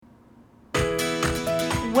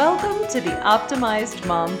Welcome to the Optimized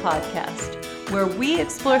Mom Podcast, where we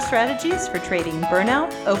explore strategies for trading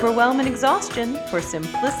burnout, overwhelm, and exhaustion for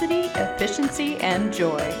simplicity, efficiency, and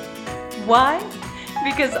joy. Why?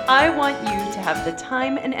 Because I want you to have the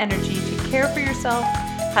time and energy to care for yourself,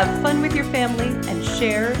 have fun with your family, and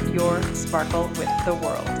share your sparkle with the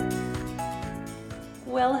world.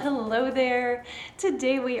 Well, hello there.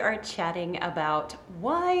 Today we are chatting about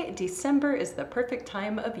why December is the perfect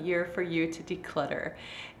time of year for you to declutter.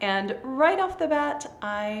 And right off the bat,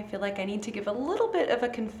 I feel like I need to give a little bit of a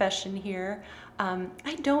confession here.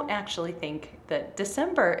 I don't actually think that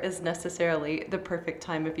December is necessarily the perfect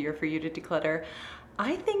time of year for you to declutter.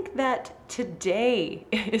 I think that today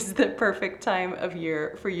is the perfect time of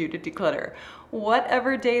year for you to declutter.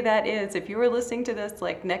 Whatever day that is, if you are listening to this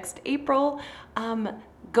like next April,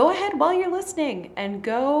 go ahead while you're listening and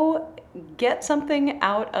go get something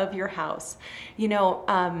out of your house.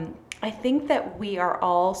 I think that we are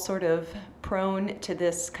all sort of prone to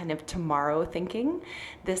this kind of tomorrow thinking,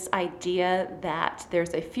 this idea that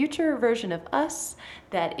there's a future version of us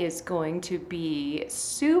that is going to be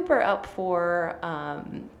super up for,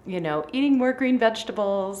 eating more green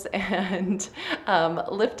vegetables and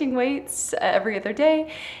lifting weights every other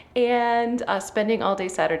day and spending all day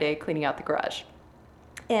Saturday cleaning out the garage.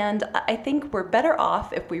 And I think we're better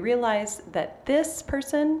off if we realize that this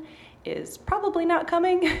person is probably not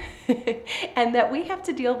coming and that we have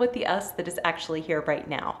to deal with the us that is actually here right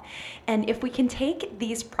now. And if we can take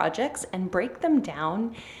these projects and break them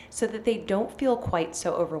down so that they don't feel quite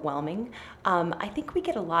so overwhelming, I think we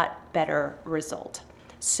get a lot better result.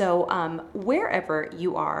 So wherever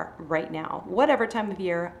you are right now, whatever time of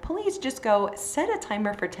year, please just go set a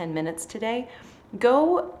timer for 10 minutes today.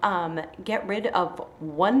 Go get rid of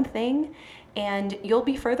one thing and you'll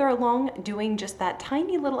be further along doing just that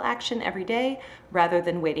tiny little action every day rather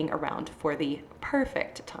than waiting around for the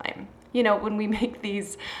perfect time. You know, when we make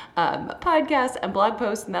these podcasts and blog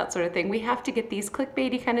posts and that sort of thing, we have to get these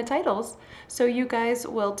clickbaity kind of titles so you guys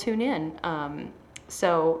will tune in.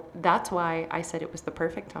 So that's why I said it was the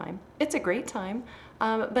perfect time. It's a great time,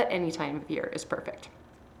 but any time of year is perfect.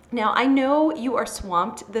 Now, I know you are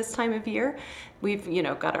swamped this time of year. We've,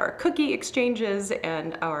 got our cookie exchanges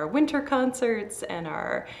and our winter concerts and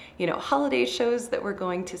our, holiday shows that we're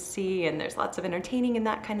going to see, and there's lots of entertaining and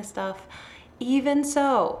that kind of stuff. Even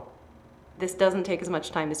so, this doesn't take as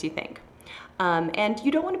much time as you think. And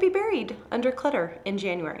you don't want to be buried under clutter in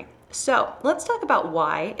January. So let's talk about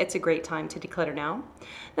why it's a great time to declutter now.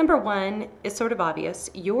 Number one is sort of obvious.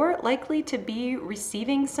 You're likely to be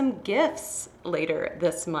receiving some gifts later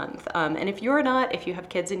this month. And if you're not, if you have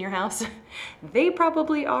kids in your house, they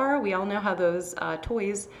probably are. We all know how those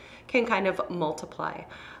toys can kind of multiply.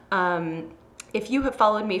 If you have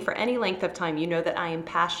followed me for any length of time, you know that I am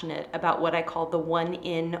passionate about what I call the 1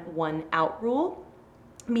 in, 1 out rule.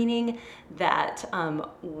 Meaning that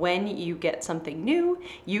when you get something new,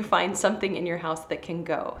 you find something in your house that can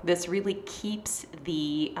go. This really keeps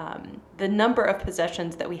the number of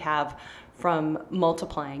possessions that we have from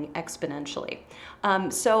multiplying exponentially.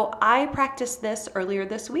 So I practiced this earlier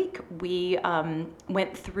this week. We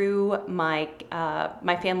went through my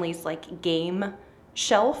family's game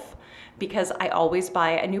shelf because I always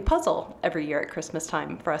buy a new puzzle every year at Christmas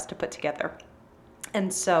time for us to put together.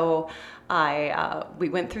 And so we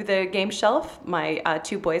went through the game shelf. My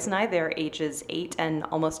 2 boys and I, they're ages 8 and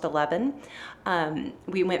almost 11.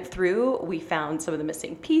 We went through, we found some of the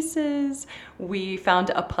missing pieces. We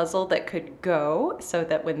found a puzzle that could go so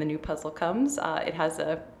that when the new puzzle comes, it has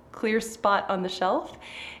a clear spot on the shelf.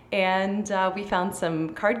 And we found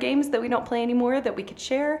some card games that we don't play anymore that we could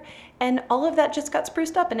share. And all of that just got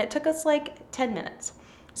spruced up, and it took us like 10 minutes.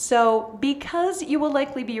 So because you will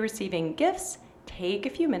likely be receiving gifts, take a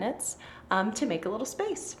few minutes to make a little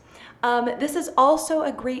space. This is also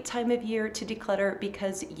a great time of year to declutter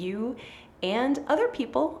because you and other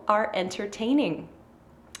people are entertaining.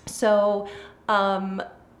 So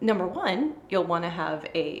number one, you'll want to have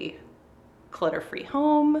a clutter-free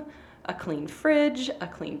home, a clean fridge, a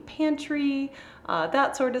clean pantry,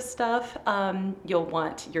 that sort of stuff. You'll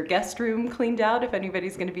want your guest room cleaned out if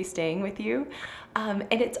anybody's going to be staying with you. And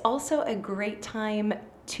it's also a great time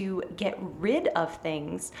to get rid of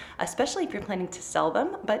things, especially if you're planning to sell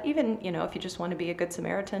them, but even, if you just want to be a good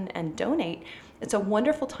Samaritan and donate, it's a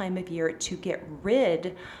wonderful time of year to get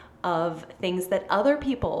rid of things that other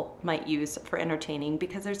people might use for entertaining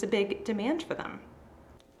because there's a big demand for them.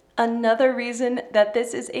 Another reason that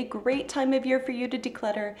this is a great time of year for you to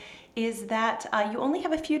declutter is that you only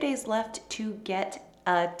have a few days left to get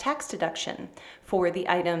a tax deduction for the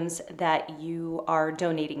items that you are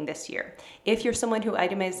donating this year. If you're someone who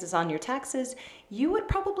itemizes on your taxes, you would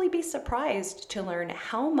probably be surprised to learn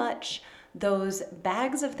how much those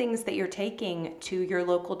bags of things that you're taking to your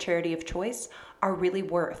local charity of choice are really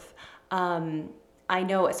worth. I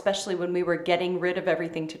know, especially when we were getting rid of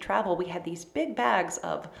everything to travel, we had these big bags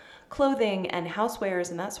of clothing and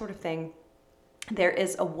housewares and that sort of thing. There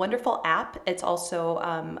is a wonderful app. It's also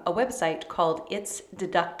a website called It's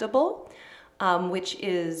Deductible, which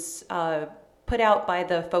is put out by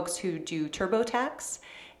the folks who do TurboTax.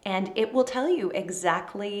 And it will tell you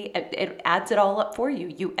exactly, it adds it all up for you.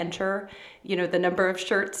 You enter, the number of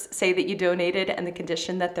shirts, say that you donated and the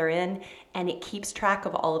condition that they're in, and it keeps track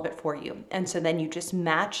of all of it for you. And so then you just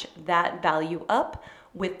match that value up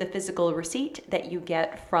with the physical receipt that you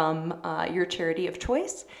get from your charity of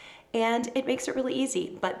choice. And it makes it really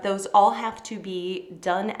easy, but those all have to be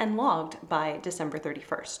done and logged by December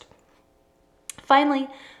 31st. Finally,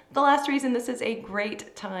 the last reason this is a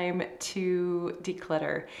great time to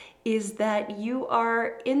declutter is that you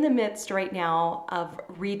are in the midst right now of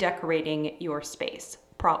redecorating your space,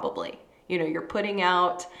 probably. You're putting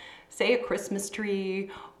out, say, a Christmas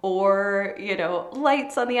tree or,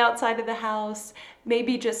 lights on the outside of the house,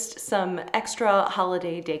 maybe just some extra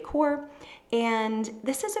holiday decor. And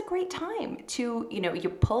this is a great time to, you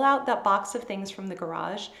pull out that box of things from the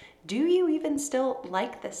garage. Do you even still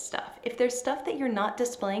like this stuff? If there's stuff that you're not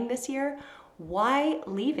displaying this year, why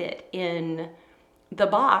leave it in the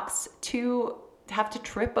box to have to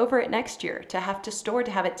trip over it next year, to have to store,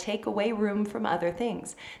 to have it take away room from other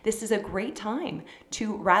things? This is a great time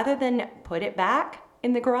to, rather than put it back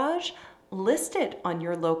in the garage, list it on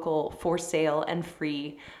your local for sale and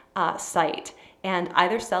free site and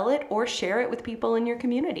either sell it or share it with people in your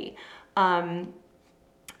community. My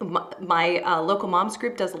local moms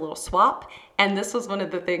group does a little swap, and this was one of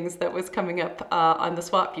the things that was coming up on the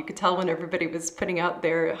swap. You could tell when everybody was putting out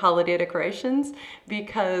their holiday decorations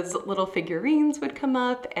because little figurines would come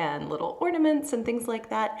up and little ornaments and things like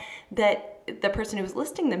that the person who was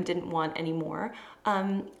listing them didn't want anymore,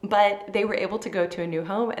 but they were able to go to a new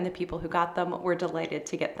home, and the people who got them were delighted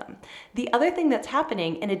to get them. The other thing that's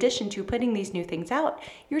happening, in addition to putting these new things out,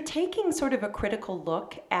 you're taking sort of a critical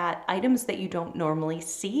look at items that you don't normally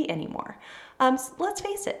see anymore. So let's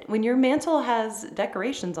face it, when your mantle has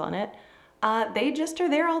decorations on it, they just are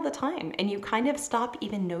there all the time, and you kind of stop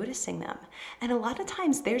even noticing them. And a lot of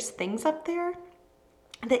times there's things up there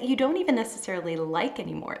that you don't even necessarily like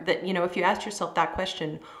anymore. That, if you ask yourself that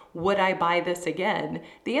question, would I buy this again?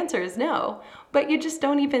 The answer is no, but you just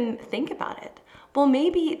don't even think about it. Well,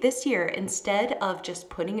 maybe this year, instead of just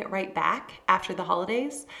putting it right back after the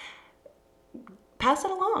holidays, pass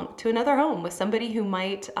it along to another home with somebody who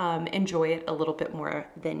might enjoy it a little bit more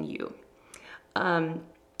than you.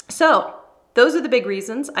 So those are the big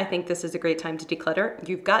reasons I think this is a great time to declutter.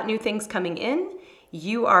 You've got new things coming in.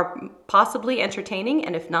 You are possibly entertaining,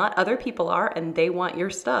 and if not, other people are, and they want your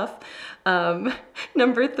stuff.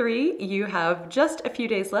 Number 3, you have just a few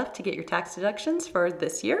days left to get your tax deductions for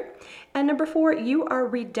this year. And number 4, you are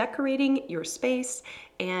redecorating your space,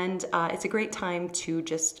 and it's a great time to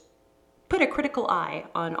just put a critical eye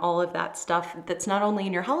on all of that stuff that's not only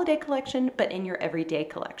in your holiday collection, but in your everyday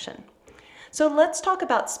collection. So let's talk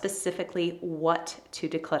about specifically what to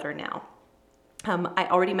declutter now. I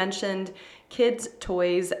already mentioned kids,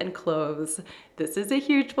 toys, and clothes. This is a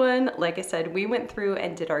huge one. Like I said, we went through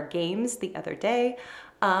and did our games the other day.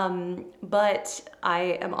 But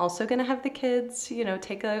I am also going to have the kids,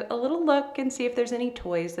 take a little look and see if there's any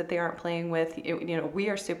toys that they aren't playing with. We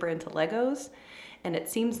are super into Legos, and it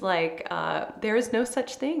seems like there is no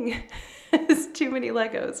such thing as too many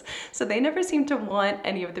Legos. So they never seem to want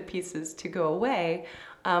any of the pieces to go away.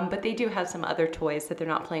 But they do have some other toys that they're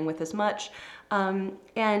not playing with as much.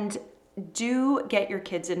 And do get your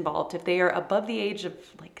kids involved. If they are above the age of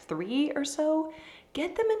like 3 or so,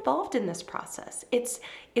 get them involved in this process. It's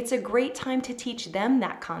a great time to teach them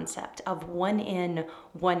that concept of one in,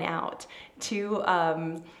 one out,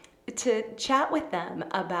 to chat with them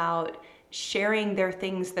about sharing their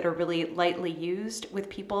things that are really lightly used with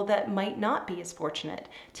people that might not be as fortunate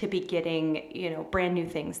to be getting, brand new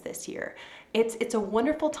things this year. It's a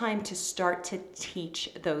wonderful time to start to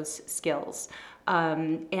teach those skills.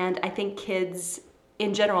 And I think kids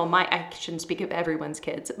in general, I shouldn't speak of everyone's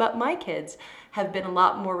kids, but my kids have been a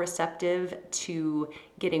lot more receptive to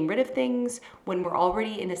getting rid of things when we're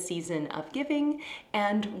already in a season of giving,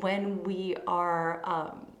 and when we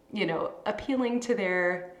are, appealing to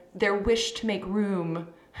their wish to make room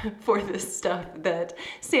for this stuff that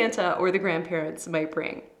Santa or the grandparents might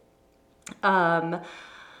bring.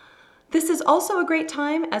 This is also a great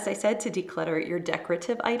time, as I said, to declutter your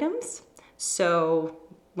decorative items. So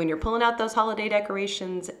when you're pulling out those holiday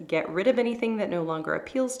decorations, get rid of anything that no longer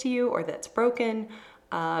appeals to you or that's broken,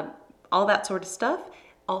 all that sort of stuff.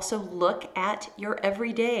 Also look at your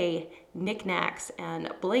everyday knickknacks and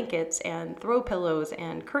blankets and throw pillows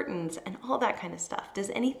and curtains and all that kind of stuff. Does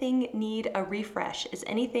anything need a refresh? Is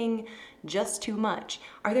anything just too much?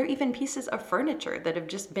 Are there even pieces of furniture that have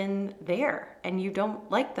just been there and you don't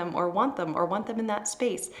like them or want them in that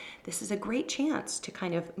space? This is a great chance to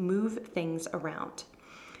kind of move things around.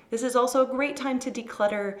 This is also a great time to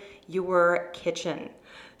declutter your kitchen.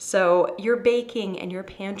 So your baking and your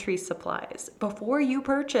pantry supplies. Before you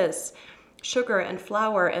purchase sugar and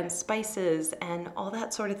flour and spices and all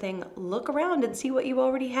that sort of thing, look around and see what you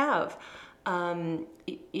already have.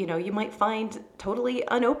 You might find totally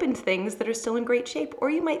unopened things that are still in great shape, or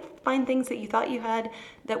you might find things that you thought you had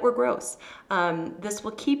that were gross. This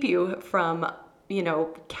will keep you from,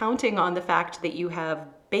 counting on the fact that you have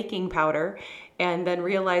baking powder and then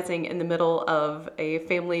realizing in the middle of a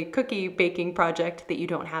family cookie baking project that you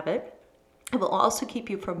don't have it. It will also keep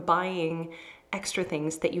you from buying extra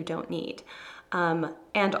things that you don't need. And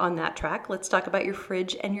on that track, let's talk about your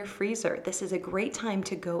fridge and your freezer. This is a great time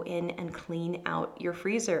to go in and clean out your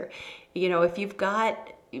freezer. If you've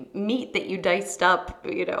got meat that you diced up,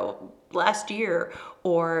 last year,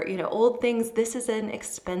 or old things, this is an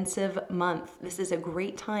expensive month. This is a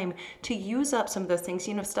great time to use up some of those things.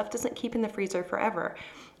 Stuff doesn't keep in the freezer forever.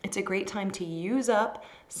 It's a great time to use up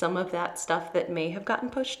some of that stuff that may have gotten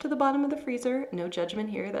pushed to the bottom of the freezer. No judgment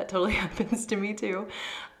here, that totally happens to me too.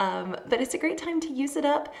 But it's a great time to use it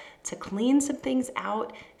up, to clean some things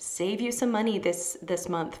out, save you some money this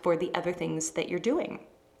month for the other things that you're doing.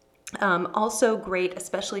 Also great,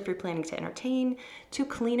 especially if you're planning to entertain, to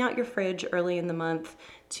clean out your fridge early in the month,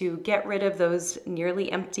 to get rid of those nearly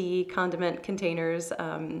empty condiment containers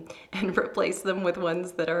and replace them with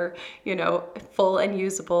ones that are, full and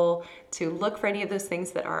usable, to look for any of those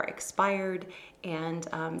things that are expired, and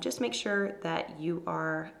just make sure that you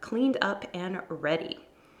are cleaned up and ready.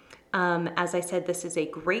 As I said, this is a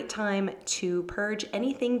great time to purge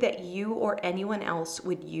anything that you or anyone else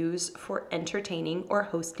would use for entertaining or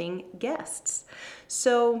hosting guests.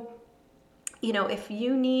 So, if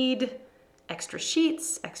you need extra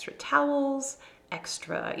sheets, extra towels,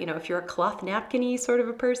 extra, if you're a cloth napkin-y sort of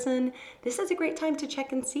a person, this is a great time to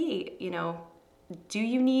check and see, do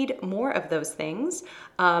you need more of those things?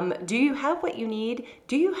 Do you have what you need?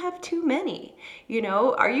 Do you have too many?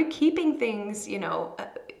 Are you keeping things,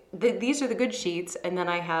 these are the good sheets, and then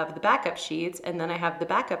I have the backup sheets, and then I have the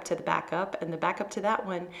backup to the backup and the backup to that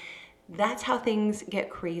one. That's how things get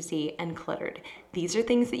crazy and cluttered. These are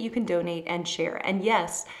things that you can donate and share. And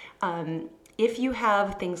yes, if you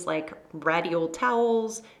have things like ratty old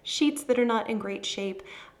towels, sheets that are not in great shape,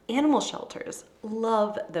 animal shelters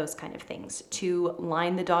love those kind of things to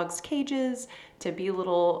line the dogs' cages, to be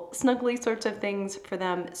little snuggly sorts of things for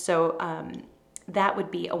them. So that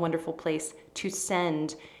would be a wonderful place to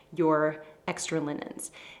send your extra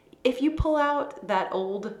linens. If you pull out that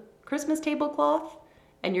old Christmas tablecloth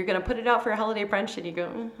and you're gonna put it out for a holiday brunch and you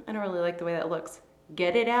go, I don't really like the way that looks,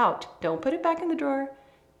 get it out. Don't put it back in the drawer.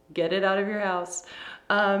 Get it out of your house.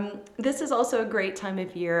 This is also a great time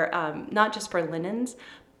of year, not just for linens,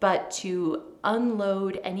 but to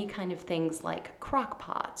unload any kind of things like crock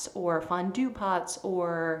pots or fondue pots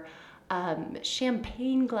or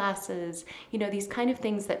champagne glasses, these kind of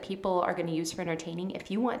things that people are going to use for entertaining.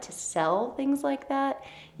 If you want to sell things like that,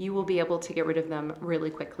 you will be able to get rid of them really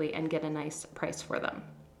quickly and get a nice price for them.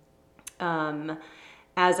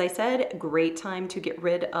 As I said, great time to get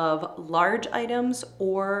rid of large items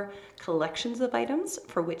or collections of items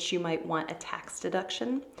for which you might want a tax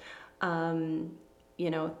deduction.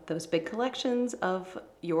 Those big collections of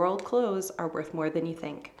your old clothes are worth more than you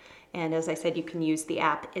think. And as I said, you can use the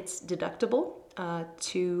app. It's deductible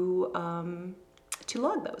to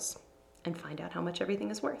log those and find out how much everything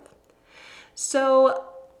is worth. So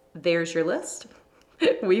there's your list.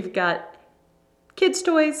 We've got kids'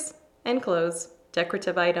 toys and clothes,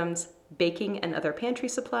 decorative items, baking and other pantry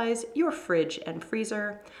supplies, your fridge and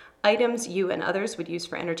freezer, items you and others would use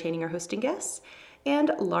for entertaining or hosting guests,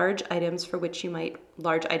 and large items or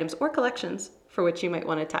collections for which you might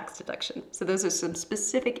want a tax deduction. So those are some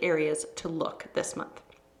specific areas to look this month.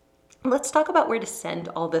 Let's talk about where to send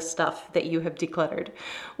all this stuff that you have decluttered.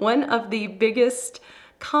 One of the biggest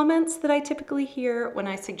comments that I typically hear when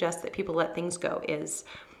I suggest that people let things go is,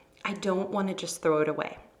 I don't want to just throw it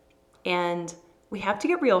away. And we have to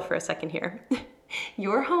get real for a second here.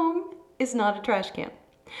 Your home is not a trash can.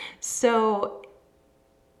 So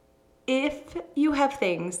if you have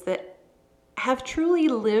things that have truly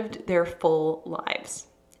lived their full lives.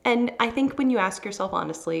 And I think when you ask yourself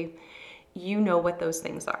honestly, you know what those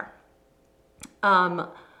things are.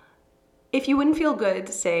 If you wouldn't feel good,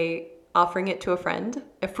 say, offering it to a friend,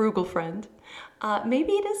 a frugal friend,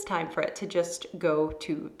 maybe it is time for it to just go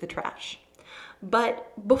to the trash.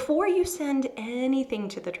 But before you send anything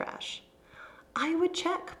to the trash, I would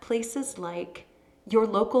check places like your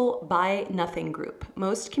local Buy Nothing group.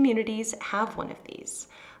 Most communities have one of these.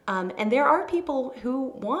 And there are people who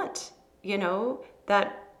want,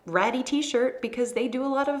 that ratty t-shirt because they do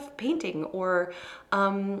a lot of painting or,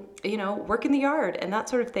 work in the yard and that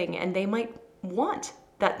sort of thing. And they might want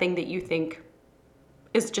that thing that you think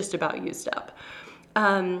is just about used up.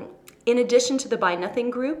 In addition to the Buy Nothing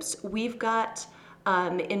groups, we've got,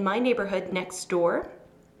 in my neighborhood next door,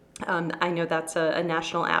 I know that's a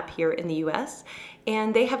national app here in the US,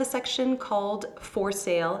 and they have a section called For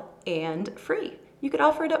Sale and Free. You could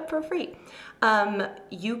offer it up for free.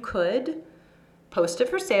 You could post it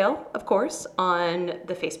for sale, of course, on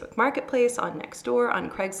the Facebook Marketplace, on Nextdoor,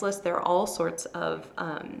 on Craigslist. There are all sorts of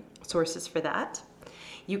sources for that.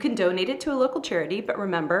 You can donate it to a local charity, but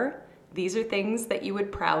remember, these are things that you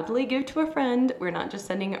would proudly give to a friend. We're not just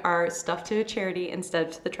sending our stuff to a charity instead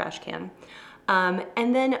of to the trash can.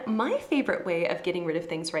 And then my favorite way of getting rid of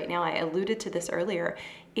things right now, I alluded to this earlier,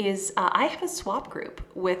 is I have a swap group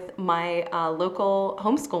with my local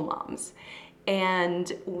homeschool moms.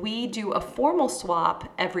 And we do a formal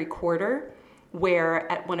swap every quarter where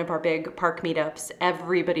at one of our big park meetups,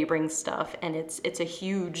 everybody brings stuff and it's a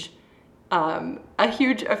huge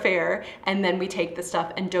affair. And then we take the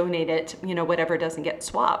stuff and donate it, whatever doesn't get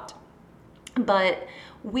swapped. But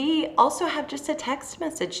we also have just a text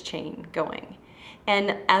message chain going.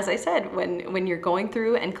 And as I said, when you're going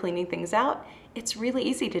through and cleaning things out, it's really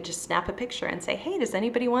easy to just snap a picture and say, hey, does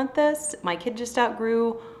anybody want this? My kid just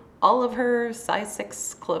outgrew all of her size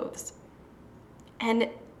 6 clothes. And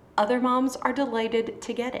other moms are delighted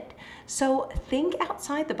to get it. So think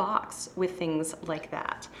outside the box with things like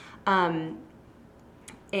that.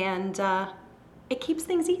 It keeps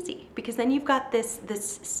things easy because then you've got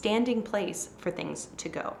this standing place for things to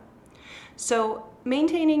go. So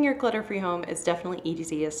maintaining your clutter-free home is definitely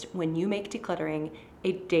easiest when you make decluttering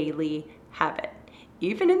a daily habit.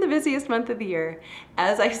 Even in the busiest month of the year,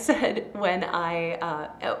 as I said when I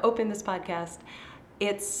opened this podcast,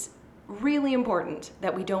 it's really important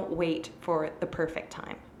that we don't wait for the perfect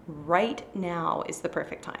time. Right now is the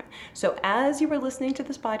perfect time. So as you were listening to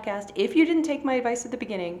this podcast, if you didn't take my advice at the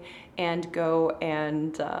beginning and go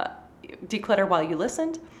and declutter while you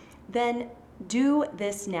listened, then do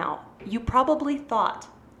this now. You probably thought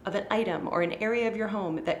of an item or an area of your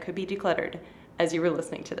home that could be decluttered as you were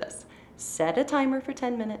listening to this. Set a timer for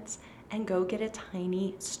 10 minutes and go get a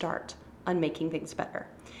tiny start on making things better.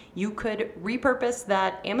 You could repurpose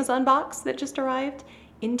that Amazon box that just arrived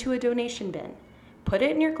into a donation bin. Put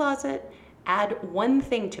it in your closet, add one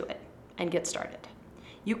thing to it, and get started.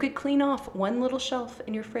 You could clean off one little shelf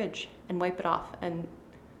in your fridge and wipe it off and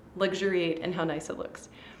luxuriate in how nice it looks.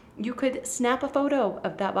 You could snap a photo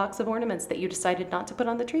of that box of ornaments that you decided not to put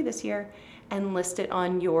on the tree this year and list it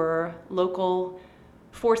on your local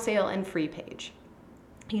For Sale and Free page.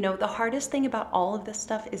 The hardest thing about all of this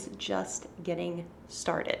stuff is just getting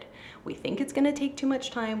started. We think it's going to take too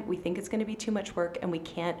much time. We think it's going to be too much work, and we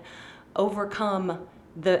can't overcome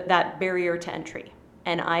that barrier to entry.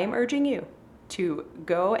 And I am urging you to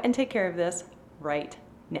go and take care of this right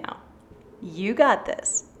now. You got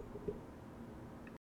this.